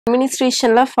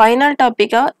அட்மினிஸ்ட்ரேஷன்ல final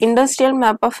டாபிக்கா industrial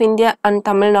map of India and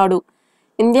Tamil Nadu.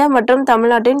 India மற்றும்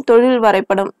தமிழ்நாட்டின் தொழில்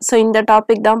வரைபடம். ஸோ இந்த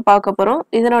டாபிக் தான் பார்க்க போகிறோம்.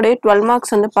 இதனுடைய 12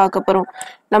 மார்க்ஸ் வந்து பார்க்க போகிறோம்.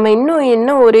 நம்ம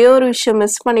இன்னும் ஒரே ஒரு விஷயம்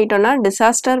மிஸ் பண்ணிட்டோம்னா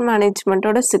டிசாஸ்டர்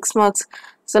மேனேஜ்மெண்ட்டோட 6 மார்க்ஸ்.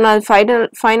 ஸோ நான்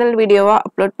ஃபைனல் வீடியோவாக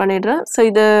அப்லோட் பண்ணிடுறேன். ஸோ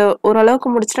இது ஓரளவுக்கு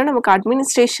முடிச்சுட்டா நமக்கு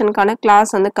அட்மினிஸ்ட்ரேஷனுக்கான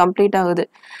கிளாஸ் வந்து கம்ப்ளீட் ஆகுது.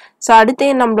 ஸோ அடுத்து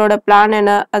நம்மளோட பிளான்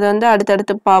என்ன அதை வந்து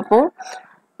அடுத்தடுத்து பார்ப்போம்.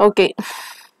 ஓகே,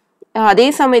 அதே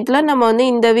சமயத்தில் நம்ம வந்து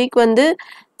இந்த வீக் வந்து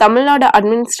தமிழ்நாடு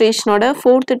அட்மினிஸ்ட்ரேஷனோட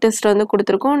 4th டெஸ்ட் வந்து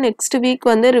கொடுத்துருக்கோம். நெக்ஸ்ட் வீக்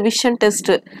வந்து ரிவிஷன்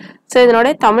டெஸ்ட். ஸோ இதனோட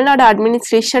தமிழ்நாடு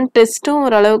அட்மினிஸ்ட்ரேஷன் டெஸ்ட்டும்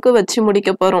ஓரளவுக்கு வச்சு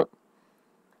முடிக்க போகிறோம்.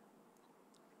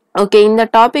 ஓகே, இந்த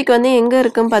டாபிக் வந்து எங்கே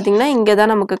இருக்குன்னு பார்த்தீங்கன்னா இங்கே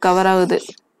தான் நமக்கு கவர் ஆகுது.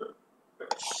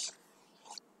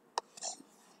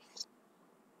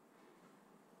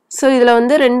 ஸோ இதில்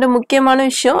வந்து 2 முக்கியமான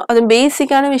விஷயம், அது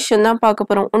பேசிக்கான விஷயம் தான் பார்க்க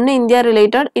போகிறோம். ஒன்று இந்தியா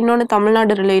ரிலேட்டட், இன்னொன்று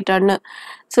தமிழ்நாடு ரிலேட்டட்னு.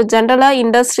 ஸோ ஜென்ரலாக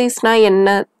இண்டஸ்ட்ரீஸ்னா என்ன,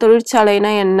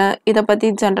 தொழிற்சாலைனா என்ன, இதை பற்றி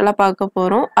ஜென்ரலாக பார்க்க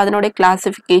போகிறோம். அதனுடைய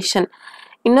கிளாசிஃபிகேஷன்.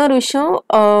 இன்னொரு விஷயம்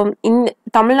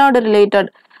தமிழ்நாடு ரிலேட்டட்,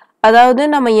 அதாவது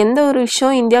நம்ம எந்த ஒரு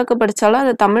விஷயம் இந்தியாவுக்கு படித்தாலும்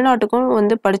அதை தமிழ்நாட்டுக்கும்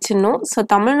வந்து படிச்சிடணும். ஸோ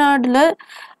தமிழ்நாட்டில்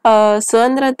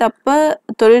சுதந்திரத்தப்ப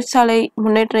தொழிற்சாலை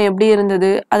முன்னேற்றம் எப்படி இருந்தது,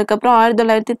 அதுக்கப்புறம்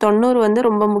 1990 வந்து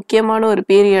ரொம்ப முக்கியமான ஒரு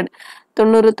பீரியட்,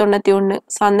 90-91.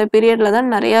 ஸோ அந்த பீரியடில் தான்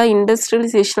நிறையா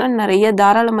இண்டஸ்ட்ரியலைசேஷனில் நிறைய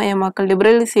தாராளமயமாக்கல்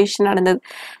லிபரலைசேஷன் நடந்தது.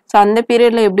 ஸோ அந்த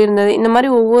பீரியடில் எப்படி இருந்தது, இந்த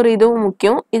மாதிரி ஒவ்வொரு இதுவும்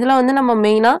முக்கியம். இதில் வந்து நம்ம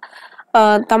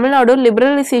மெயினாக தமிழ்நாடு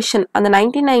லிபரலைசேஷன் அந்த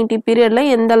 1990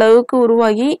 பீரியடில் எந்த அளவுக்கு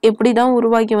உருவாகி எப்படி தான்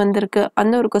உருவாகி வந்திருக்கு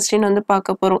அந்த ஒரு கொஸ்டின் வந்து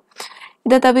பார்க்க போகிறோம்.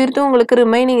 இதை தவிர்த்து உங்களுக்கு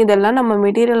ரிமைனிங் இதெல்லாம் நம்ம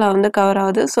மெட்டீரியலில் வந்து கவர்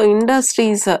ஆகுது. ஸோ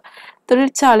இண்டஸ்ட்ரீஸ்,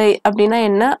 தொழிற்சாலை அப்படின்னா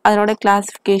என்ன, அதனோட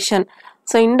கிளாசிஃபிகேஷன்.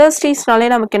 ஸோ இண்டஸ்ட்ரீஸ்னாலே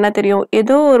நமக்கு என்ன தெரியும்,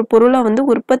 ஏதோ ஒரு பொருளை வந்து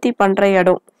உற்பத்தி பண்ணுற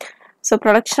இடம். ஸோ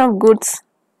ப்ரொடக்ஷன் ஆஃப் குட்ஸ்,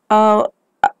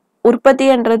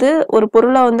 உற்பத்தின்றது ஒரு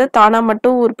பொருளை வந்து தானாக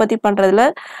மட்டும் உற்பத்தி பண்ணுறதுல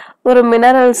ஒரு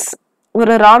மினரல்ஸ்,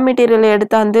 ஒரு ரா மெட்டீரியல்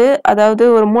எடுத்தாந்து, அதாவது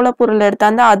ஒரு மூலப்பொருள்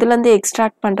எடுத்தாந்து அதுலேருந்து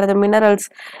எக்ஸ்ட்ராக்ட் பண்ணுறது மினரல்ஸ்.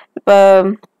 இப்போ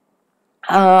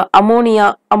அமோனியா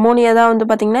தான் வந்து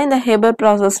பார்த்திங்கன்னா இந்த ஹெபர்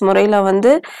ப்ராசஸ் முறையில்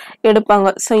வந்து எடுப்பாங்க.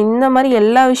 ஸோ இந்த மாதிரி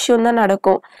எல்லா விஷயம் தான்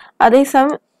நடக்கும்.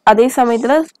 அதே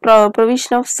சமயத்தில்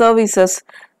ப்ரொவிஷன் ஆஃப் சர்வீசஸ்.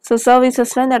 ஸோ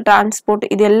சர்வீசஸ்னால் இந்த டிரான்ஸ்போர்ட்,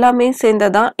 இது எல்லாமே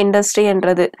சேர்ந்ததான்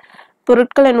இண்டஸ்ட்ரின்றது.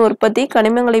 பொருட்களின் உற்பத்தி,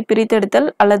 கனிமங்களை பிரித்தெடுத்தல்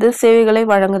அல்லது சேவைகளை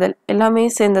வழங்குதல் எல்லாமே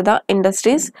சேர்ந்ததான்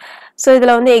இண்டஸ்ட்ரீஸ். ஸோ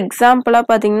இதில் வந்து எக்ஸாம்பிளாக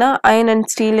பார்த்தீங்கன்னா iron and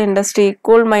Steeles industry,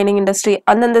 goal mining industry,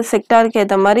 அந்தந்த செக்டாருக்கு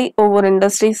ஏற்ற மாதிரி ஒவ்வொரு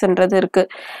இண்டஸ்ட்ரீஸ்ன்றது இருக்குது.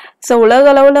 ஸோ உலக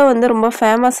அளவில் வந்து ரொம்ப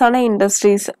ஃபேமஸான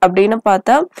இண்டஸ்ட்ரீஸ் அப்படின்னு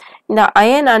பார்த்தா இந்த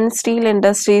iron and Steeles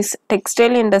industries,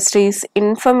 textile industries,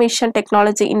 information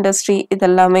technology industry,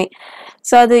 இதெல்லாமே.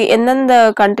 ஸோ அது எந்தெந்த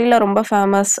கண்ட்ரியில் ரொம்ப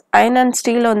ஃபேமஸ், அயன் அண்ட்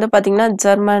ஸ்டீல் வந்து பார்த்திங்கன்னா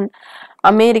German,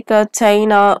 America,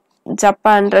 China,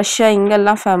 Japan, Russia,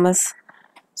 இங்கெல்லாம் ஃபேமஸ்.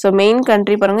 ஸோ மெயின்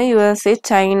கண்ட்ரி பாருங்கள், யூஎஸ்ஏ,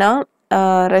 சைனா,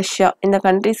 ரஷ்யா, இந்த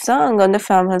கண்ட்ரிஸ் தான் அங்கே வந்து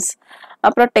ஃபேமஸ்.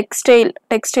 அப்புறம்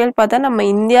டெக்ஸ்டைல் பார்த்தா நம்ம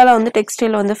இந்தியாவில் வந்து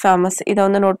டெக்ஸ்டைல் வந்து ஃபேமஸ், இதை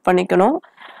வந்து நோட் பண்ணிக்கணும்.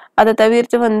 அதை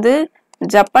தவிர்த்து வந்து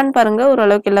ஜப்பான் பாருங்கள்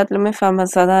ஓரளவுக்கு எல்லாத்துலேயுமே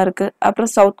ஃபேமஸாக தான் இருக்குது.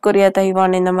 அப்புறம் சவுத் கொரியா,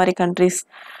 தைவான், இந்த மாதிரி கண்ட்ரிஸ்.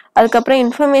 அதுக்கப்புறம்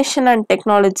இன்ஃபர்மேஷன் அண்ட்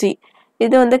டெக்னாலஜி,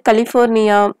 இது வந்து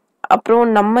கலிஃபோர்னியா, அப்புறம்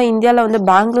நம்ம இந்தியாவில் வந்து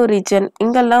பெங்களூர் ரீஜன்,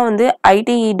 இங்கெல்லாம் வந்து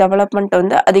ஐடி டெவலப்மெண்ட்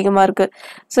வந்து அதிகமாக இருக்குது.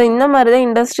 ஸோ இந்த மாதிரி தான்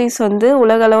இண்டஸ்ட்ரீஸ் வந்து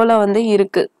உலக அளவில் வந்து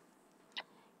இருக்குது.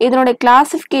 இதனுடைய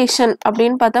கிளாசிஃபிகேஷன்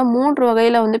அப்படின்னு பார்த்தா 3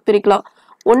 வகையில் வந்து பிரிக்கலாம்.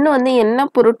 ஒன்று வந்து என்ன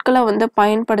பொருட்களை வந்து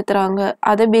பயன்படுத்துகிறாங்க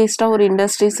அதை பேஸ்டாக ஒரு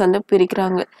இண்டஸ்ட்ரீஸ் வந்து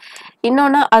பிரிக்கிறாங்க.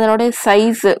 இன்னொன்று அதனுடைய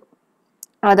சைஸு,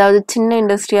 அதாவது சின்ன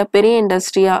இண்டஸ்ட்ரியா பெரிய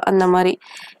இண்டஸ்ட்ரியா அந்த மாதிரி.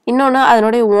 இன்னொன்று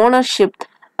அதனுடைய ஓனர்ஷிப்,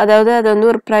 அதாவது அது வந்து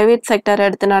ஒரு ப்ரைவேட் செக்டர்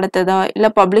எடுத்து நடத்துதா இல்லை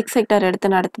பப்ளிக் செக்டர் எடுத்து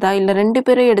நடத்துதா இல்லை 2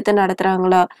 பேரும் எடுத்து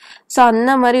நடத்துகிறாங்களா. ஸோ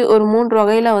அந்த மாதிரி ஒரு 3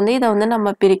 வகையில் வந்து இதை வந்து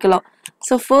நம்ம பிரிக்கலாம்.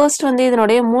 ஸோ ஃபர்ஸ்ட் வந்து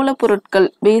இதனுடைய மூலப்பொருட்கள்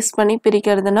பேஸ் பண்ணி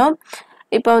பிரிக்கிறதுனா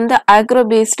இப்போ வந்து agro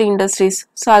based industries.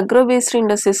 So agro based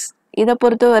industries இதை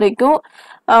பொறுத்த வரைக்கும்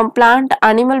பிளான்ட்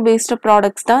அனிமல் பேஸ்டு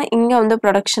ப்ராடக்ட்ஸ் தான் இங்கே வந்து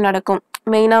ப்ரொடக்ஷன் நடக்கும்.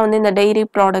 மெயினாக வந்து இந்த டெய்ரி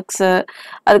ப்ராடக்ட்ஸு,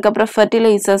 அதுக்கப்புறம்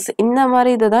ஃபர்டிலைசர்ஸ், இந்த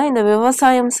மாதிரி இதுதான் இந்த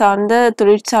விவசாயம் சார்ந்த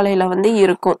தொழிற்சாலையில் வந்து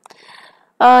இருக்கும்.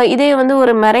 இதே வந்து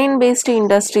ஒரு மெரைன் பேஸ்டு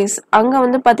இண்டஸ்ட்ரீஸ், அங்கே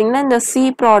வந்து பார்த்திங்கன்னா இந்த சீ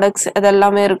ப்ராடக்ட்ஸ்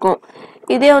இதெல்லாமே இருக்கும்.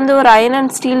 இதே வந்து ஒரு அயன்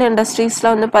அண்ட் ஸ்டீல்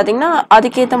இண்டஸ்ட்ரீஸில் வந்து பார்த்திங்கன்னா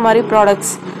அதுக்கேற்ற மாதிரி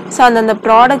ப்ராடக்ட்ஸ். ஸோ அந்தந்த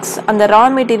ப்ராடக்ட்ஸ், அந்த ரா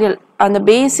மெட்டீரியல், அந்த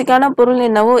பேசிக்கான பொருள்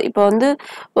என்னவோ, இப்போ வந்து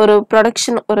ஒரு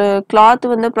ப்ரொடக்ஷன், ஒரு கிளாத்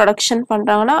வந்து ப்ரொடக்ஷன்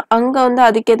பண்ணுறாங்கன்னா அங்கே வந்து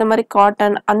அதுக்கேற்ற மாதிரி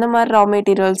காட்டன், அந்த மாதிரி ரா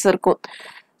மெட்டீரியல்ஸ் இருக்கும்.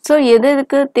 ஸோ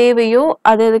எதுக்கு தேவையோ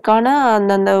அதுக்கான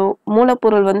அந்தந்த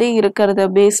மூலப்பொருள் வந்து இருக்கிறத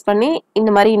பேஸ் பண்ணி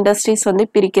இந்த மாதிரி இண்டஸ்ட்ரீஸ் வந்து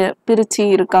பிரித்து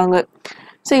இருக்காங்க.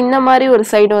 ஸோ இந்த மாதிரி ஒரு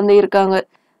சைடு வந்து இருக்காங்க.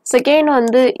 செகண்ட்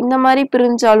வந்து இந்த மாதிரி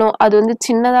பிரிஞ்சாலும் அது வந்து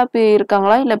சின்னதாக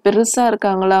இருக்காங்களா இல்லை பெருசாக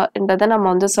இருக்காங்களா என்றதை நம்ம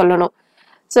வந்து சொல்லணும்.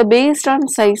 ஸோ பேஸ்ட் ஆன்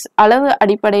சைஸ், அளவு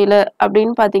அடிப்படையில்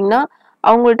அப்படின்னு பார்த்தீங்கன்னா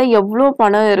அவங்கள்ட்ட எவ்வளோ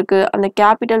பணம் இருக்கு, அந்த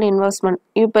கேபிட்டல் இன்வெஸ்ட்மெண்ட்.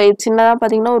 இப்போ சின்னதாக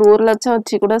பார்த்தீங்கன்னா ஒரு 1 லட்சம்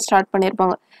வச்சு கூட ஸ்டார்ட்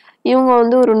பண்ணியிருப்பாங்க. இவங்க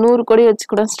வந்து ஒரு 100 கோடி வச்சு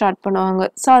கூட ஸ்டார்ட் பண்ணுவாங்க.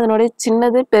 ஸோ அதனுடைய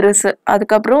சின்னது பெருசு.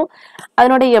 அதுக்கப்புறம்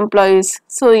அதனுடைய எம்ப்ளாயீஸ்.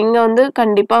 ஸோ இங்கே வந்து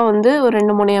கண்டிப்பாக வந்து ஒரு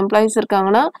 2-3 எம்ப்ளாயீஸ்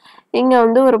இருக்காங்கன்னா இங்கே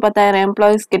வந்து ஒரு 10,000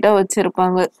 எம்ப்ளாயீஸ் கிட்ட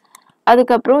வச்சுருப்பாங்க.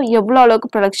 அதுக்கப்புறம் எவ்வளோ அளவுக்கு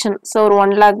ப்ரொடக்ஷன். ஸோ ஒரு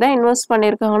 1 லேக் தான் இன்வெஸ்ட்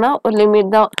பண்ணியிருக்காங்கன்னா ஒரு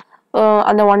லிமிட் தான்.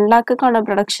 அந்த 1 லேக்குக்கான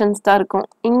ப்ரொடக்ஷன்ஸ் தான் இருக்கும்.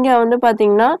 இங்கே வந்து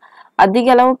பார்த்தீங்கன்னா அதிக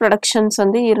அளவு ப்ரொடக்ஷன்ஸ்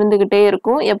வந்து இருந்துக்கிட்டே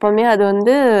இருக்கும். எப்போவுமே அது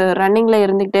வந்து ரன்னிங்கில்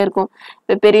இருந்துக்கிட்டே இருக்கும்.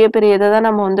 இப்போ பெரிய பெரிய இதை தான்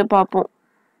நம்ம வந்து பார்ப்போம்.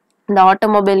 இந்த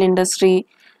ஆட்டோமொபைல் இண்டஸ்ட்ரி,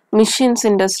 மிஷின்ஸ்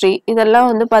இண்டஸ்ட்ரி, இதெல்லாம்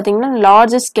வந்து பார்த்தீங்கன்னா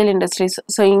லார்ஜ் ஸ்கேல் இண்டஸ்ட்ரீஸ்.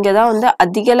 ஸோ இங்கே தான் வந்து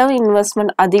அதிக அளவு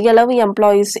இன்வெஸ்ட்மெண்ட், அதிக அளவு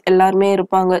எம்ப்ளாயீஸ் எல்லாருமே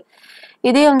இருப்பாங்க.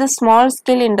 இதே வந்து ஸ்மால்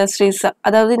ஸ்கேல் இண்டஸ்ட்ரீஸ்,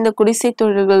 அதாவது இந்த குடிசை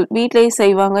தொழில்கள் வீட்டிலேயே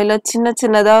செய்வாங்க, இல்லை சின்ன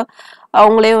சின்னதாக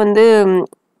அவங்களே வந்து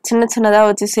சின்ன சின்னதாக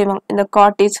வச்சு செய்வாங்க. இந்த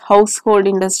காட்டேஜ் ஹவுஸ் ஹோல்ட்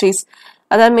இண்டஸ்ட்ரீஸ்,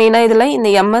 அதாவது மெயினாக இதில் இந்த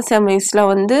எம்எஸ்எம்இஸில்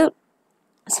வந்து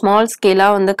ஸ்மால்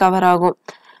ஸ்கேலாக வந்து கவர் ஆகும்.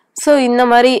 ஸோ இந்த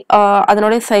மாதிரி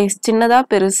அதனுடைய சைஸ் சின்னதாக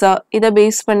பெருசாக இதை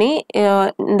பேஸ் பண்ணி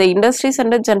இந்த இண்டஸ்ட்ரீஸ்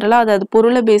அண்ட் ஜென்ரலாக அது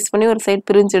பொருளை பேஸ் பண்ணி ஒரு சைட்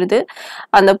பிரிஞ்சிடுது.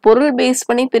 அந்த பொருள் பேஸ்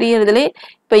பண்ணி பிரியறதுலே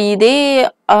இப்போ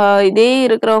இதே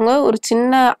இருக்கிறவங்க ஒரு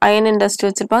சின்ன அயன் இண்டஸ்ட்ரி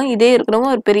வச்சுருப்பாங்க, இதே இருக்கிறவங்க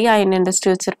ஒரு பெரிய அயன் இண்டஸ்ட்ரி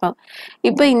வச்சுருப்பாங்க.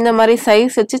 இப்போ இந்த மாதிரி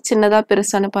சைஸ் வச்சு சின்னதாக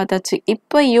பெருசான்னு பார்த்தாச்சு.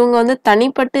 இப்போ இவங்க வந்து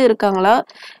தனிப்பட்டு இருக்காங்களா,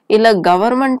 இல்லை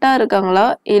கவர்மெண்ட்டாக இருக்காங்களா,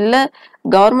 இல்லை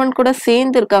கவர்மெண்ட் கூட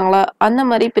சேர்ந்து இருக்காங்களா, அந்த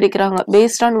மாதிரி பிரிக்கிறாங்க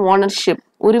பேஸ்ட் ஆன் ஓனர்ஷிப்,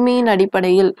 உரிமையின்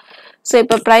அடிப்படையில். ஸோ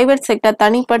இப்போ ப்ரைவேட் செக்டர்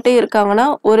தனிப்பட்டு இருக்காங்கன்னா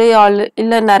ஒரே ஆள்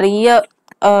இல்லை நிறைய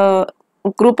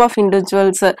குரூப் ஆஃப்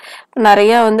இண்டிவிஜுவல்ஸ்,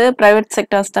 நிறைய வந்து ப்ரைவேட்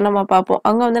செக்டர்ஸ் தான் நம்ம பார்ப்போம்.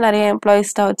 அங்கே வந்து நிறைய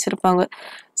எம்ப்ளாயீஸ் தான் வச்சுருப்பாங்க.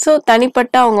 ஸோ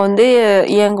தனிப்பட்ட அவங்க வந்து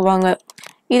இயங்குவாங்க.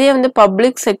 இதே வந்து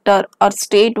public sector R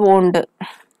state owned,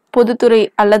 பொதுத்துறை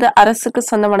அல்லது அரசுக்கு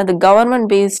சொந்தமானது, கவர்மெண்ட்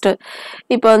பேஸ்டு.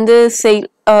 இப்போ வந்து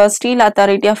ஸ்டீல்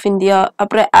அத்தாரிட்டி ஆஃப் இந்தியா,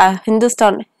 அப்புறம்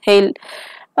ஹிந்துஸ்தான்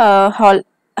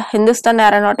ஹிந்துஸ்தான்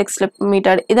ஏரோநாட்டிக்ஸ்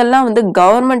லிமிடெட், இதெல்லாம் வந்து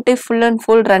கவர்மெண்ட்டே ஃபுல் அண்ட்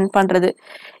ஃபுல் ரன் பண்ணுறது.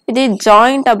 இதே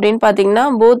ஜாயிண்ட் அப்படின்னு பார்த்தீங்கன்னா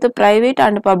போத் ப்ரைவேட்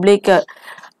அண்ட் பப்ளிக்.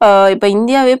 இப்போ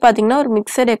இந்தியாவே பார்த்தீங்கன்னா ஒரு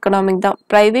மிக்சட் எக்கனாமிக் தான்,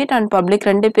 ப்ரைவேட் அண்ட் பப்ளிக்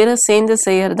ரெண்டு பேரும் சேர்ந்து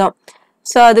செய்யறது தான்.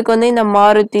 ஸோ அதுக்கு வந்து இந்த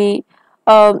மாருதி,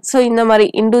 ஸோ இந்த மாதிரி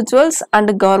இண்டிவிஜுவல்ஸ்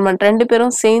அண்ட் கவர்மெண்ட் ரெண்டு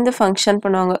பேரும் சேர்ந்து ஃபங்க்ஷன்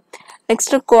பண்ணுவாங்க.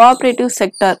 நெக்ஸ்ட் கோஆப்ரேட்டிவ்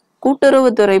செக்டர்,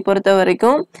 கூட்டுறவுத்துறை பொறுத்த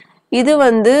வரைக்கும் இது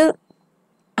வந்து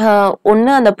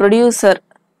ஒன்று அந்த ப்ரொடியூசர்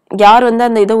யார் வந்து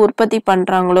அந்த இதை உற்பத்தி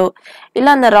பண்ணுறாங்களோ, இல்லை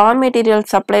அந்த ரா மெட்டீரியல்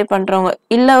சப்ளை பண்ணுறவங்க,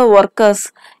 இல்லை ஒர்க்கர்ஸ்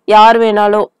யார்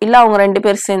வேணாலும், இல்லை அவங்க ரெண்டு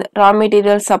பேரும் சேர்ந்து ரா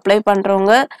மெட்டீரியல் சப்ளை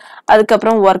பண்ணுறவங்க,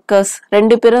 அதுக்கப்புறம் ஒர்க்கர்ஸ்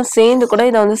ரெண்டு பேரும் சேர்ந்து கூட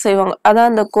இதை வந்து செய்வாங்க.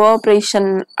 அதான் அந்த கோஆப்ரேஷன்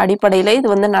அடிப்படையில் இது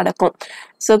வந்து நடக்கும்.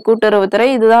 ஸோ கூட்டுறவுத்துறை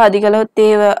இதுதான் அதிக அளவு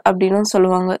தேவை அப்படின்னு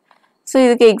சொல்லுவாங்க. ஸோ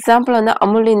இதுக்கு எக்ஸாம்பிள் வந்து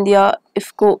Amul India,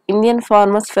 IFFCO, Indian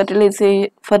farmers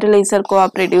fertiliser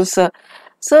cooperatives.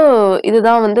 So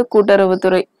இதுதான் வந்து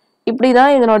கூட்டுறவுத்துறை.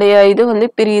 இப்படிதான் இதனுடைய இது வந்து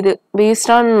பிரியுது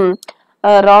பேஸ்ட் ஆன்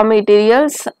ரா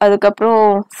மெட்டீரியல்ஸ், அதுக்கப்புறம்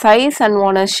சைஸ் அண்ட்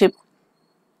ஓனர்ஷிப்.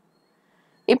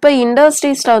 இப்போ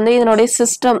இண்டஸ்ட்ரீஸ்ல வந்து இதனுடைய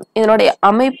சிஸ்டம், இதனுடைய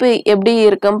அமைப்பு எப்படி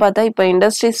இருக்குன்னு பார்த்தா, இப்போ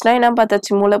இண்டஸ்ட்ரீஸ்னா என்ன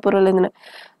பார்த்தாச்சு, மூலப்பொருள் இதுன்னு.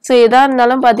 ஸோ எதா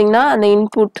இருந்தாலும் பார்த்தீங்கன்னா அந்த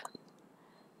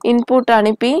இன்புட்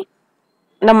அனுப்பி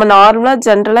நம்ம நார்மலாக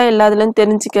ஜென்ரலாக எல்லாத்துலேயும்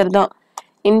தெரிஞ்சுக்கிறது தான்.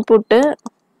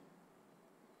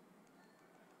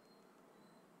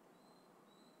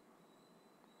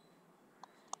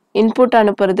 இன்புட்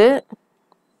அனுப்புறது,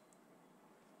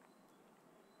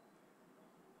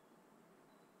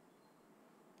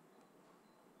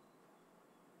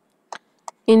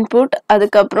 இன்புட்,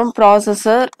 அதுக்கப்புறம்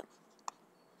ப்ராசஸர்,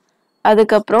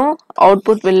 அதுக்கப்புறம்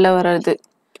அவுட்புட் வெளில வர்றது.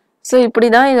 ஸோ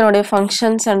இப்படிதான் இதனுடைய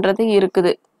ஃபங்க்ஷன்ஸ்ன்றது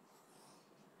இருக்குது.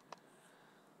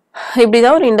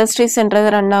 இப்படிதான் ஒரு இண்டஸ்ட்ரீஸ்ன்றது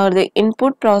ரன் ஆகுது.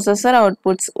 இன்புட், ப்ராசஸர்,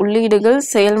 அவுட்புட்ஸ், உள்ளீடுகள்,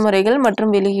 செயல்முறைகள்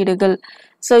மற்றும் வெளியீடுகள்.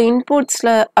 ஸோ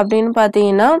இன்புட்ஸில் அப்படின்னு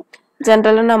பார்த்தீங்கன்னா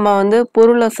ஜென்ரலாக நம்ம வந்து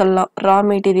பொருளை சொல்லலாம், ரா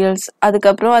மெட்டீரியல்ஸ்,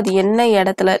 அதுக்கப்புறம் அது என்ன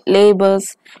இடத்துல, லேபர்ஸ்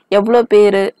எவ்வளோ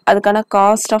பேர், அதுக்கான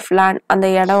காஸ்ட் ஆஃப் லேண்ட் அந்த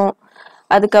இடம்,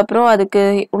 அதுக்கப்புறம் அதுக்கு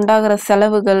உண்டாகிற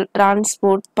செலவுகள்,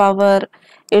 டிரான்ஸ்போர்ட், பவர்,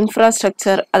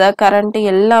 இன்ஃப்ராஸ்ட்ரக்சர், அதாவது கரண்ட்,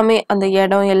 எல்லாமே அந்த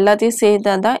இடம் எல்லாத்தையும்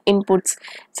சேர்த்தா தான் இன்புட்ஸ்.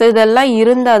 ஸோ இதெல்லாம்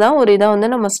இருந்தால் தான் ஒரு இதை வந்து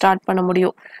நம்ம ஸ்டார்ட் பண்ண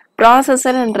முடியும்.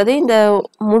 ப்ராசஸர்ன்றது இந்த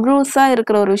முழுசாக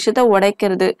இருக்கிற ஒரு விஷயத்த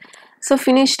உடைக்கிறது. ஸோ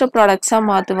ஃபினிஷ்டு ப்ராடக்ட்ஸாக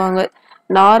மாற்றுவாங்க.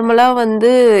 நார்மலாக வந்து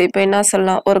இப்போ என்ன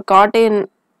சொல்லலாம், ஒரு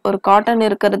காட்டன்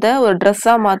இருக்கிறத ஒரு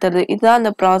ட்ரெஸ்ஸாக மாற்றுறது, இதுதான்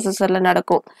அந்த ப்ராசஸரில்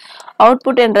நடக்கும்.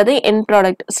 அவுட்புட்ன்றது எண்ட்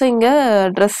ப்ராடக்ட். ஸோ இங்கே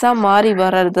ட்ரெஸ்ஸாக மாறி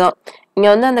வர்றது தான். இங்கே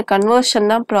வந்து அந்த கன்வர்ஷன்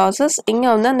தான் ப்ராசஸ், இங்கே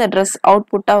வந்து அந்த ட்ரெஸ்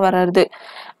அவுட்புட்டாக வர்றது.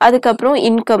 அதுக்கப்புறம்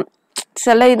இன்கம்,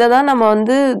 சில இதை தான் நம்ம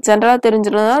வந்து ஜென்ரலாக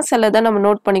தெரிஞ்சுக்கணும், சில இதை நம்ம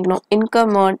நோட் பண்ணிக்கணும்.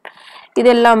 இன்கம் இது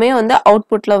எல்லாமே வந்து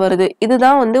அவுட்புட்ல வருது.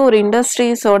 இதுதான் வந்து ஒரு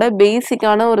இண்டஸ்ட்ரீஸோட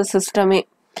பேசிக்கான ஒரு சிஸ்டமே.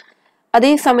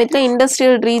 அதே சமயத்துல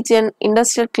இண்டஸ்ட்ரியல் ரீஜன்,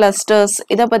 இண்டஸ்ட்ரியல் கிளஸ்டர்ஸ்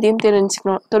இத பத்தியும்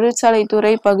தெரிஞ்சுக்கணும். தொழிற்சாலை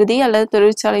துறை பகுதி அல்லது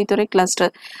தொழிற்சாலை துறை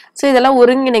கிளஸ்டர். ஸோ இதெல்லாம்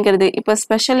ஒருங்கிணைக்கிறது. இப்ப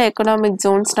ஸ்பெஷல் எக்கனாமிக்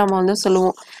ஜோன்ஸ் நம்ம வந்து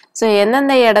சொல்லுவோம். ஸோ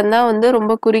எந்தெந்த இடம் தான் வந்து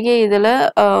ரொம்ப குறுகிய இதுல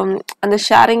அந்த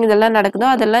ஷேரிங் இதெல்லாம் நடக்குதோ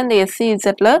அதெல்லாம் இந்த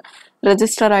SEZல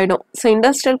ரெஜிஸ்டர் ஆயிடும். ஸோ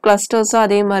இண்டஸ்ட்ரியல் கிளஸ்டர்ஸும்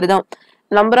அதே மாதிரி தான்.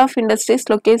 Number of industries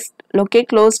locate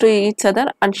close to each other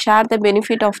and share the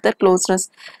benefit of their closeness.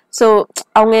 So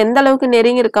அவங்க எந்த அளவுக்கு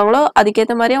நெருங்கி இருக்காங்களோ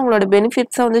அதுக்கேற்ற மாதிரி அவங்களோட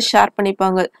பெனிஃபிட்ஸை வந்து ஷேர்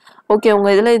பண்ணிப்பாங்க. ஓகே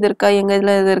உங்கள் இதில் இது இருக்கா, எங்கள்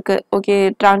இதில் இது இருக்குது, ஓகே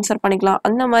ட்ரான்ஸ்ஃபர் பண்ணிக்கலாம்,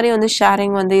 அந்த மாதிரி வந்து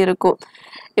ஷேரிங் வந்து இருக்கும்.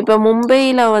 இப்போ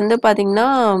மும்பையில் வந்து பார்த்திங்கன்னா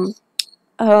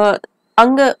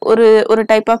அங்கே ஒரு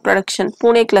டைப் ஆஃப் ப்ரொடக்ஷன்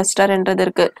பூனே கிளஸ்டர்ன்றது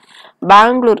இருக்குது.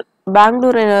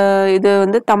 பெங்களூர் இது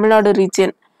வந்து தமிழ்நாடு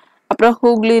ரீஜியன், அப்புறம்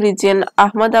Hooghly region,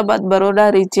 Ahmedabad Baroda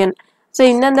region. So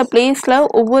இந்தந்த பிளேஸில்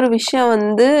ஒவ்வொரு விஷயம்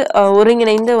வந்து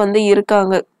ஒருங்கிணைந்து வந்து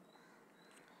இருக்காங்க.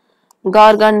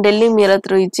 கார்கான், டெல்லி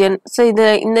மீரத் ரீஜியன். ஸோ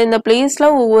இந்த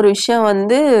பிளேஸில் ஒவ்வொரு விஷயம்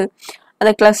வந்து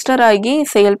அந்த கிளஸ்டர் ஆகி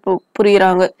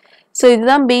புரியுறாங்க. ஸோ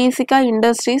இதுதான் பேசிக்காக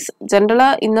இண்டஸ்ட்ரீஸ்.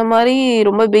 ஜென்ரலாக இந்த மாதிரி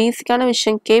ரொம்ப பேசிக்கான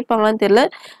விஷயம் கேட்பாங்களான்னு தெரியல.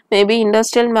 Maybe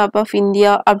industrial map of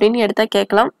India அப்படின்னு எடுத்தால்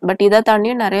கேட்கலாம். பட் இதை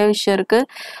தாண்டியும் நிறைய விஷயம்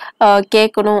இருக்குது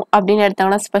கேட்கணும் அப்படின்னு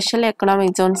எடுத்தாங்கன்னா. ஸ்பெஷல்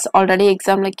எக்கனாமிக் ஜோன்ஸ் ஆல்ரெடி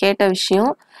எக்ஸாமில் கேட்ட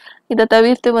விஷயம். இதை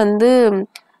தவிர்த்து வந்து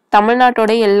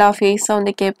தமிழ்நாட்டோட எல்லா ஃபேஸும்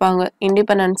வந்து கேட்பாங்க.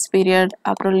 இண்டிபெண்டன்ஸ் பீரியட்,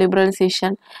 அப்புறம்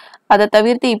லிபரலைசேஷன். அதை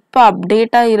தவிர்த்து இப்போ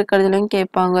அப்டேட்டாக இருக்கிறதுலையும்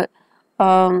கேட்பாங்க.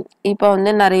 இப்போ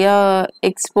வந்து நிறையா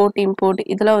எக்ஸ்போர்ட் இம்போர்ட்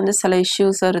இதில் வந்து சில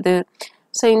இஷ்யூஸ் வருது.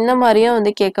 ஸோ இந்த மாதிரியும்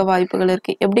வந்து கேட்க வாய்ப்புகள்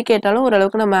இருக்குது. எப்படி கேட்டாலும்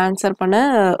ஓரளவுக்கு நம்ம ஆன்சர் பண்ண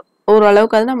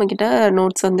ஓரளவுக்காவது நம்மக்கிட்ட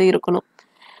நோட்ஸ் வந்து இருக்கணும்.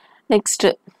 நெக்ஸ்ட்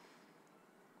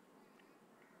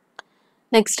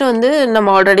வந்து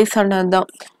நம்ம ஆல்ரெடி சொன்னது தான்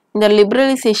இந்த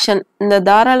லிபரலைசேஷன், இந்த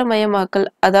தாராளமயமாக்கல்.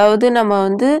 அதாவது நம்ம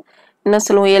வந்து என்ன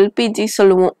சொல்லுவோம், எல்பிஜி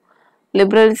சொல்லுவோம்.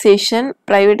 Liberalisation,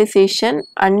 privatisation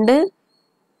and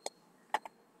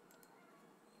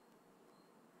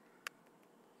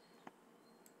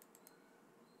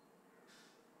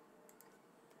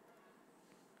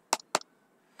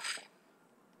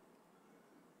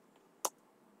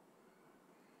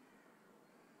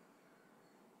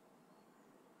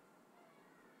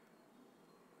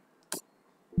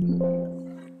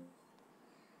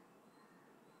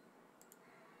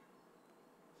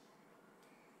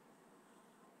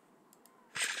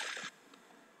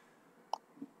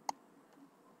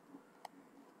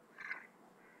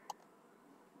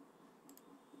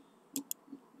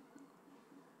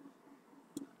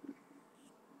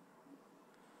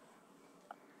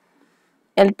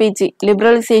LPG,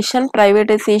 liberalisation,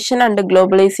 privatisation and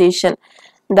globalisation.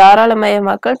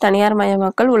 தாராளமயமாக்கல், தனியார்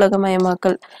மயமாக்கல்,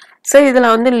 உலகமயமாக்கல். ஸோ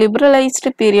இதில் வந்து லிபரலைஸ்டு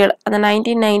பீரியட் அந்த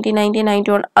 1990,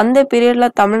 1991 அந்த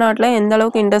பீரியடில் தமிழ்நாட்டில் எந்த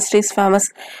அளவுக்கு இண்டஸ்ட்ரீஸ் ஃபேமஸ்.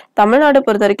 தமிழ்நாடு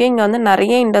பொறுத்த வரைக்கும் இங்கே வந்து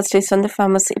நிறைய இண்டஸ்ட்ரீஸ் வந்து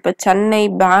ஃபேமஸ். இப்போ சென்னை,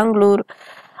 பெங்களூர்,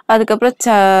 அதுக்கப்புறம்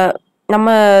நம்ம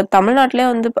தமிழ்நாட்டிலே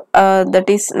வந்து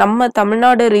தட் இஸ் நம்ம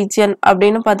தமிழ்நாடு ரீஜியன்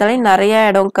அப்படின்னு பார்த்தாலே நிறைய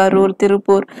இடம், கரூர்,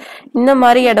 திருப்பூர், இந்த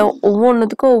மாதிரி இடம்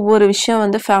ஒவ்வொன்றுத்துக்கும் ஒவ்வொரு விஷயம்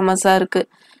வந்து ஃபேமஸாக இருக்குது.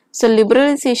 ஸோ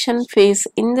லிபரலைசேஷன் ஃபேஸ்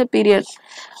இந்த பீரியட்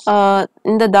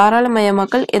இந்த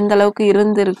தாராளமயமாக்கல் எந்த அளவுக்கு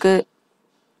இருந்திருக்கு.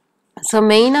 ஸோ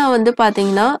மெயினாக வந்து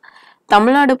பார்த்தீங்கன்னா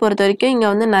தமிழ்நாடு பொறுத்த வரைக்கும் இங்கே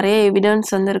வந்து நிறைய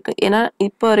எவிடன்ஸ் வந்து இருக்குது. ஏன்னா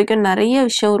இப்போ வரைக்கும் நிறைய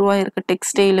விஷயம் உருவாகிருக்கு.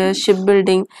 டெக்ஸ்டைலு, ஷிப்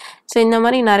பில்டிங், ஸோ இந்த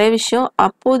மாதிரி நிறைய விஷயம்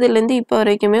அப்போதுலேருந்து இப்போ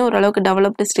வரைக்குமே ஓரளவுக்கு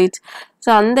டெவலப்டு ஸ்டேட்ஸ். ஸோ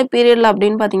அந்த பீரியடில்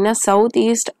அப்படின்னு பார்த்தீங்கன்னா south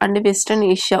east and western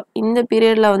Asia இந்த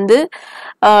பீரியடில் வந்து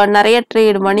நிறைய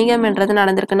ட்ரேட் வணிகம்ன்றது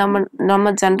நடந்திருக்கு.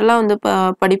 நம்ம ஜென்ரலாக வந்து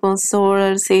படிப்போம்.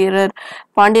 சோழர், சேரர்,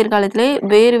 பாண்டியர் காலத்திலே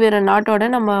வேறு வேறு நாட்டோட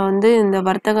நம்ம வந்து இந்த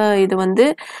வர்த்தக இது வந்து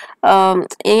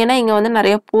ஏன்னா இங்கே வந்து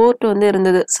நிறைய போர்ட் வந்து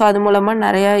இருந்தது. ஸோ அது மூலமாக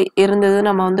நிறைய இருந்தது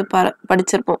நம்ம வந்து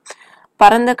படிச்சிருப்போம்.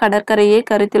 பரந்த கடற்கரையை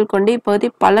கருத்தில் கொண்டு இப்போது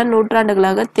பல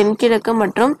நூற்றாண்டுகளாக தென்கிழக்கு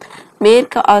மற்றும்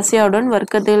மேற்கு ஆசியாவுடன்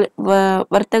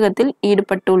வர்த்தகத்தில்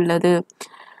ஈடுபட்டுள்ளது.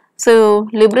 ஸோ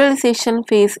லிபரலைசேஷன்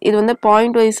ஃபேஸ் இது வந்து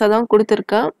பாயிண்ட் வைஸாக தான்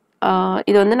கொடுத்துருக்கேன்.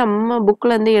 இது வந்து நம்ம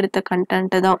புக்கிலேருந்து எடுத்த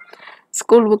கண்டென்ட்டு தான்,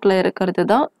 ஸ்கூல் புக்கில் இருக்கிறது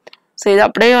தான். ஸோ இது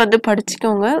அப்படியே வந்து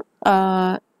படிச்சுக்கோங்க.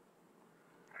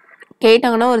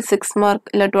 கேட்டாங்கன்னா ஒரு 6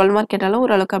 மார்க் இல்லை 12 மார்க் கேட்டாலும்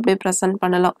ஓரளவுக்கு அப்படியே ப்ரெசென்ட்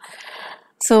பண்ணலாம்.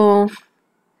 ஸோ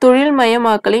தொழில்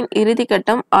மயமாக்கலின் இறுதி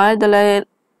கட்டம்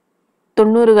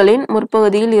 1990களின்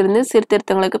முற்பகுதியில் இருந்து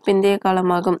சீர்திருத்தங்களுக்கு பிந்தைய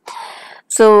காலமாகும்.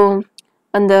 ஸோ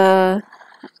அந்த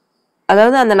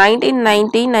அதாவது அந்த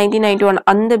 1990, 1991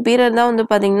 அந்த பீரியட் தான் வந்து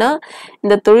பார்த்தீங்கன்னா,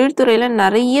 இந்த தொழில்துறையில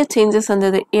நெறைய சேஞ்சஸ்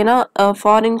வந்தது. ஏன்னா,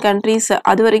 ஃபாரின் கண்ட்ரீஸ்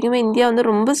அதுவரைக்குமே இந்தியா வந்து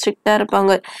ரொம்ப ஸ்ட்ரிக்ட்டா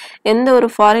இருப்பாங்க. எந்த ஒரு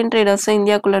ஃபாரின் ட்ரேடர்ஸும்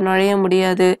இந்தியாக்குள்ள நுழைய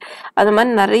முடியாது. அது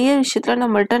மாரி நெறைய விஷயத்துல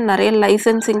நம்மள்ட்ட நெறைய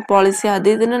லைசென்சிங் பாலிசி அது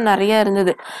இதுன்னு நெறைய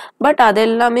இருந்தது. பட் அது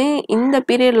எல்லாமே இந்த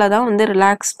பீரியட்ல தான் வந்து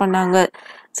ரிலாக்ஸ் பண்ணாங்க.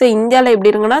 ஸோ இந்தியால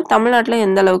எப்படி இருக்குன்னா, தமிழ்நாட்டுல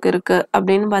எந்த அளவுக்கு இருக்கு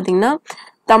அப்படின்னு பார்த்தீங்கன்னா,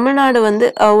 தமிழ்நாடு வந்து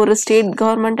ஒரு ஸ்டேட்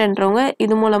கவர்மெண்ட்ன்றவங்க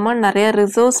இது மூலமா நெறைய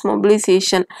ரிசோர்ஸ்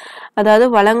மொபிலைசேஷன் அதாவது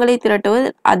வளங்களை திரட்டுவது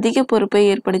அதிக பொறுப்பை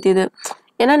ஏற்படுத்தியது.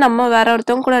 ஏன்னா நம்ம வேற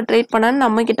ஒருத்தவங்க கூட ட்ரேட் பண்ணா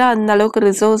நம்ம கிட்ட அந்த அளவுக்கு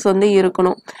ரிசோர்ஸ் வந்து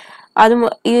இருக்கணும். அது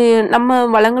நம்ம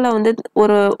வளங்கள வந்து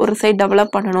ஒரு ஒரு சைடு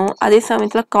டெவலப் பண்ணணும். அதே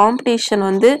சமயத்துல காம்படிஷன்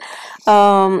வந்து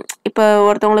ஆஹ் இப்ப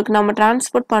ஒருத்தவங்களுக்கு நம்ம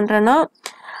டிரான்ஸ்போர்ட் பண்றோம்னா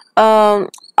ஆஹ்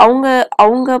அவங்க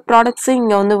அவங்க ப்ராடக்ட்ஸும்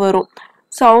இங்க வந்து வரும்.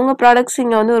 ஸோ அவங்க ப்ராடக்ட்ஸ்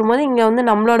இங்க வந்து வரும்போது இங்க வந்து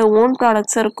நம்மளோட ஓன்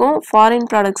ப்ராடக்ட்ஸும் இருக்கும், ஃபாரின்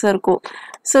ப்ராடக்ட்ஸும் இருக்கும்.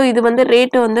 ஸோ இது வந்து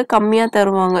ரேட்டு வந்து கம்மியா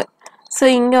தருவாங்க. ஸோ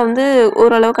இங்க வந்து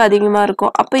ஓரளவுக்கு அதிகமா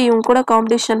இருக்கும். அப்ப இவங்க கூட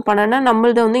காம்படிஷன் பண்ணனா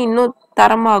நம்மளது வந்து இன்னும்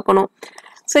தரமாக்கணும்.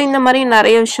 ஸோ இந்த மாதிரி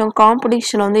நிறைய விஷயம்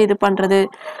காம்படிஷன் வந்து இது பண்றது.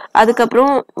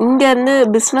 அதுக்கப்புறம் இங்க இருந்து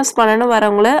பிசினஸ் பண்ணணும்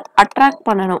வரவங்கள அட்ராக்ட்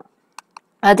பண்ணணும்.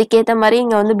 அதுக்கேத்த மாரி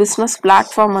இங்க வந்து பிசினஸ்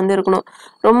பிளாட்ஃபார்ம் வந்து இருக்கணும்.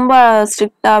 ரொம்ப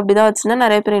ஸ்ட்ரிக்ட்டா அப்படிதான் வச்சிருந்தா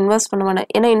நெறைய பேர் இன்வெஸ்ட் பண்ண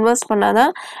மாட்டாங்க. ஏன்னா இன்வெஸ்ட்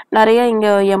பண்ணாதான் நெறைய இங்க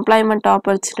எம்ப்ளாய்மென்ட்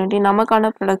ஆப்பர்ச்சுனிட்டி,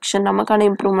 நமக்கான ப்ரொடக்ஷன், நமக்கான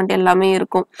இம்ப்ரூவ்மெண்ட் எல்லாமே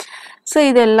இருக்கும். ஸோ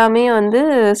இது எல்லாமே வந்து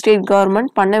ஸ்டேட்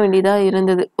கவர்மெண்ட் பண்ண வேண்டியதா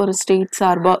இருந்தது ஒரு ஸ்டேட்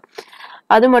சார்பா.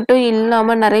 அது மட்டும்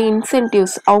இல்லாம நெறைய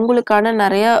இன்சென்டிவ்ஸ் அவங்களுக்கான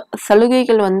நெறைய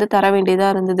சலுகைகள் வந்து தர வேண்டியதா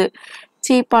இருந்தது.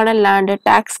 சீப்பான லேண்டு,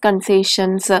 டாக்ஸ்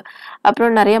கன்செஷன்ஸ்,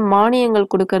 அப்புறம் நெறைய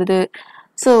மானியங்கள் குடுக்கறது.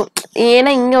 ஸோ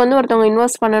ஏன்னா இங்க வந்து ஒருத்தவங்க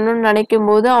இன்வெஸ்ட் பண்ணணும்னு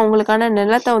நினைக்கும்போது அவங்களுக்கான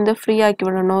நிலத்தை வந்து ஃப்ரீ ஆக்கி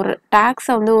விடணும்.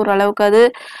 டாக்ஸை வந்து ஓரளவுக்காவது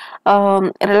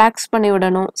ரிலாக்ஸ் பண்ணி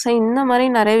விடணும். ஸோ இந்த மாதிரி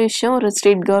நிறைய விஷயம் ஒரு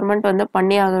ஸ்டேட் கவர்மெண்ட் வந்து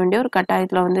பண்ணி ஆக வேண்டிய ஒரு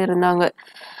கட்டாயத்தில் வந்து இருந்தாங்க.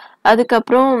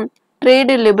 அதுக்கப்புறம்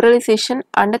trade liberalisation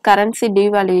and currency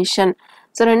டிவாலுவேஷன்.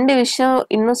 So 2 விஷயம்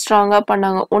இன்னும் ஸ்ட்ராங்காக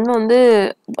பண்ணாங்க. ஒன்று வந்து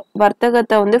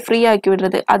வர்த்தகத்தை வந்து ஃப்ரீ ஆக்கி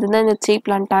விடுறது, அதுதான் இந்த cheap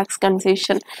land tax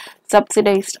concession,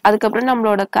 subsidised. அதுக்கப்புறம்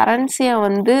நம்மளோட கரன்சியை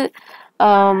வந்து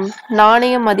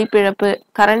நாணய மதிப்பிழப்பு,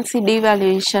 கரன்சி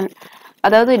டிவாலுவேஷன்,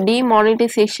 அதாவது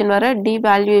டிமானிட்டைசேஷன் வர,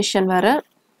 டிவாலுவேஷன் வர.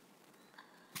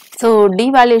 ஸோ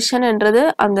டிவாலுவேஷன்ன்றது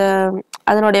அந்த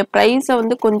அதனுடைய ப்ரைஸை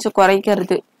வந்து கொஞ்சம்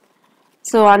குறைக்கிறது.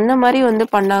 ஸோ அந்த மாதிரி வந்து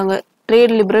பண்ணாங்க.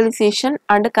 Trade liberalisation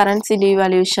and currency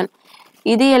டிவாலுவேஷன்.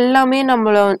 இது எல்லாமே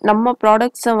நம்ம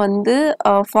ப்ராடக்ட்ஸை வந்து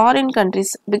ஃபாரின்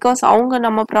கண்ட்ரிஸ், பிகாஸ் அவங்க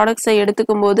நம்ம ப்ராடக்ட்ஸை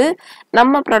எடுத்துக்கும் போது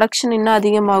நம்ம ப்ரொடக்ஷன் இன்னும்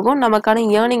அதிகமாகும், நமக்கான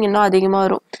ஏர்னிங் இன்னும் அதிகமாக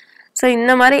வரும். ஸோ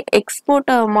இந்த மாதிரி எக்ஸ்போர்ட்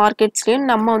மார்க்கெட்ஸ்லேயும்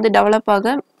நம்ம வந்து டெவலப்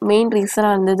ஆக மெயின்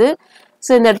ரீசனாக இருந்தது.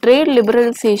 ஸோ இந்த ட்ரேட்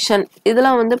லிபரலைசேஷன்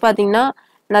இதெல்லாம் வந்து பார்த்திங்கன்னா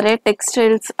நிறைய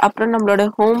டெக்ஸ்டைல்ஸ், அப்புறம் நம்மளோட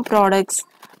ஹோம் ப்ராடக்ட்ஸ்,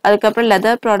 அதுக்கப்புறம்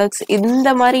லெதர் ப்ராடக்ட்ஸ், இந்த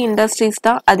மாதிரி இண்டஸ்ட்ரீஸ்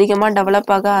தான் அதிகமாக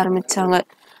டெவலப் ஆக ஆரம்பித்தாங்க.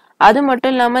 அது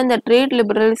மட்டும் இல்லாமல் இந்த ட்ரேட்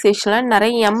லிபரலைசேஷனில்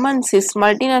நிறைய எம்என்சிஸ்,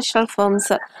 மல்டிநேஷ்னல்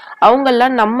ஃபர்ம்ஸ்,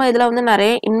 அவங்கெல்லாம் நம்ம இதில் வந்து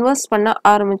நிறைய இன்வெஸ்ட் பண்ண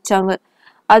ஆரம்பித்தாங்க.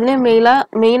 அதுலேயும்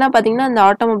மெயினாக பார்த்தீங்கன்னா இந்த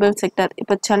ஆட்டோமொபைல் செக்டர்.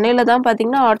 இப்போ சென்னையில் தான்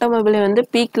பார்த்தீங்கன்னா ஆட்டோமொபைல் வந்து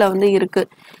பீக்கில் வந்து இருக்குது.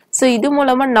 ஸோ இது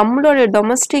மூலமாக நம்மளோட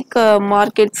டொமஸ்டிக்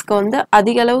மார்க்கெட்ஸ்க்கு வந்து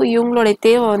அதிக அளவு இவங்களுடைய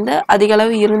தேவை வந்து அதிக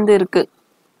அளவு இருக்கு.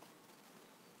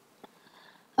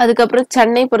 அதுக்கப்புறம்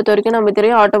சென்னை பொறுத்த வரைக்கும் நமக்கு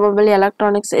தெரியும் ஆட்டோமொபைல்,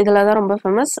 எலக்ட்ரானிக்ஸ் இதில் தான் ரொம்ப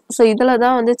ஃபேமஸ். ஸோ இதில்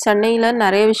தான் வந்து சென்னையில்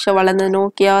நிறைய விஷயம் வளர்ந்தது.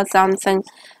 நோக்கியா, சாம்சங்,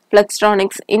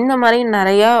 ஃப்ளெக்ஸ்ட்ரானிக்ஸ், இந்த மாதிரி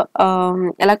நிறையா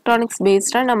எலக்ட்ரானிக்ஸ்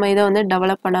பேஸ்டாக நம்ம இதை வந்து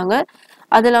டெவலப் பண்ணாங்க.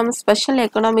 அது இல்லாமல் ஸ்பெஷல்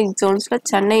எக்கனாமிக் ஜோன்ஸில்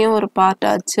சென்னையும் ஒரு பார்ட்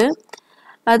ஆச்சு.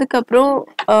 அதுக்கப்புறம்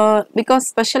பிகாஸ்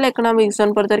ஸ்பெஷல் எக்கனாமிக்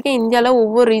ஜோன் பொறுத்த வரைக்கும் இந்தியாவில்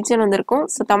ஒவ்வொரு ரீஜன் வந்திருக்கும்.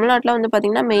 ஸோ தமிழ்நாட்டில் வந்து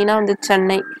பார்த்திங்கன்னா மெயினாக வந்து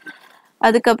சென்னை.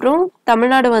 அதுக்கப்புறம்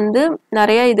தமிழ்நாடு வந்து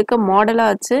நிறைய இதுக்கு மாடலாக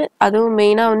ஆச்சு. அதுவும்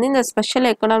மெயினாக வந்து இந்த ஸ்பெஷல்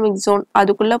எக்கனாமிக் ஜோன்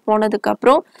அதுக்குள்ளே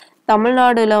போனதுக்கப்புறம்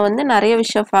தமிழ்நாடுல வந்து நிறைய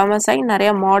விஷயம் ஃபேமஸ் ஆகி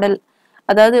நிறைய மாடல்,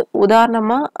 அதாவது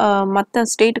உதாரணமாக மற்ற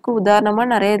ஸ்டேட்டுக்கு உதாரணமாக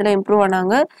நிறைய இதில் இம்ப்ரூவ்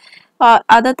ஆனாங்க.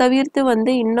 அதை தவிர்த்து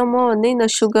வந்து இன்னமும் வந்து இந்த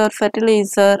sugar,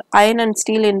 fertiliser, iron and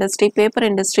Steeles industry, paper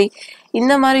industry,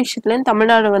 இந்த மாதிரி விஷயத்துலையும்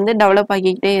தமிழ்நாடு வந்து டெவலப்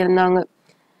ஆகிக்கிட்டே இருந்தாங்க.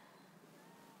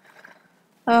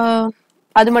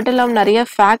 அது மட்டும் இல்லாமல் நிறைய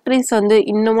ஃபேக்ட்ரிஸ் வந்து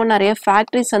இன்னமும் நிறைய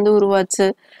ஃபேக்ட்ரிஸ் வந்து உருவாச்சு.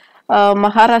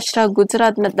 மகாராஷ்டிரா,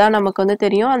 குஜராத் தான் நமக்கு வந்து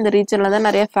தெரியும், அந்த ரீஜனில் தான்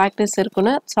நிறைய ஃபேக்ட்ரிஸ்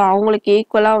இருக்குன்னு. ஸோ அவங்களுக்கு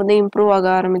ஈக்குவலாக வந்து இம்ப்ரூவ் ஆக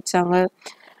ஆரம்பித்தாங்க.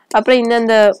 அப்புறம்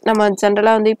இந்தந்த நம்ம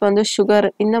ஜென்ரலாக வந்து இப்போ வந்து சுகர்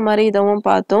இந்த மாதிரி இதவும்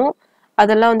பார்த்தோம்.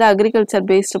 அதெல்லாம் வந்து அக்ரிகல்ச்சர்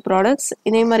பேஸ்டு ப்ராடக்ட்ஸ்.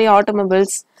 இதே மாதிரி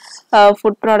automobiles,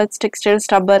 food products, textiles,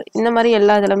 rubber, இந்த மாதிரி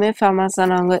எல்லா இதுலையுமே ஃபேமஸ்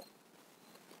ஆனாங்க.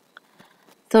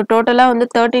 ஸோ டோட்டலாக வந்து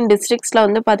 13 டிஸ்ட்ரிக்ஸில்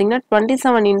வந்து பார்த்திங்கன்னா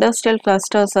 27 இண்டஸ்ட்ரியல்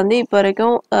கிளஸ்டர்ஸ் வந்து இப்போ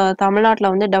வரைக்கும்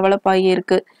தமிழ்நாட்டில் வந்து டெவலப்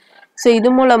ஆகியிருக்கு. ஸோ இது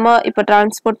மூலமாக இப்போ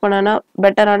டிரான்ஸ்போர்ட் பண்ணனா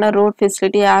பெட்டரான ரோட்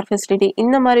ஃபெசிலிட்டி, ஏர் ஃபெசிலிட்டி,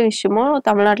 இந்த மாதிரி விஷயமும்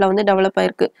தமிழ்நாட்டில் வந்து டெவலப்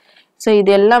ஆகிருக்கு. ஸோ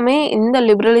இது எல்லாமே இந்த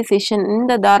லிபரலைசேஷன்,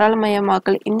 இந்த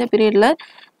தாராளமயமாக்கல் இந்த பீரியட்ல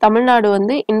தமிழ்நாடு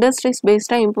வந்து இண்டஸ்ட்ரீஸ்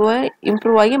பேஸ்டாக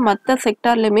இம்ப்ரூவ் ஆகி மற்ற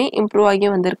செக்டார்லையுமே இம்ப்ரூவ் ஆகி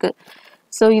வந்திருக்கு.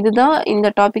 ஸோ இதுதான் இந்த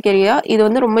டாபிக் ஏரியா. இது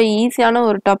வந்து ரொம்ப ஈஸியான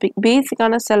ஒரு டாபிக்.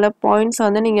 பேசிக்கான சில பாயிண்ட்ஸ்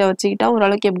வந்து நீங்கள் வச்சுக்கிட்டா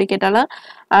ஓரளவுக்கு எப்படி கேட்டாலும்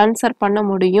ஆன்சர் பண்ண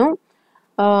முடியும்.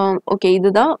 ஓகே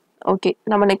இதுதான். ஓகே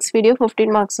நம்ம நெக்ஸ்ட் வீடியோ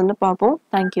 15 மார்க்ஸ் வந்து பார்ப்போம்.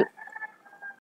 தேங்க்யூ.